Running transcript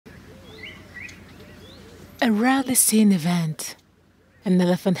A rarely seen event. An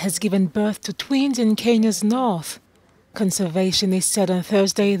elephant has given birth to twins in Kenya's north. Conservationists said on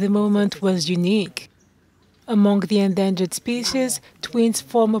Thursday the moment was unique. Among the endangered species, twins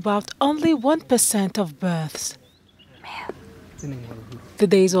form about only 1% of births. The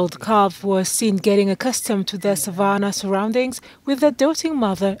days-old calf was seen getting accustomed to their savanna surroundings with a doting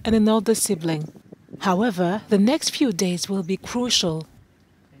mother and an older sibling. However, the next few days will be crucial.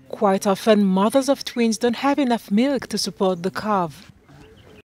 Quite often, mothers of twins don't have enough milk to support the calf.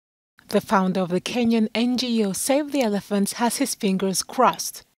 The founder of the Kenyan NGO Save the Elephants has his fingers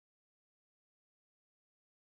crossed.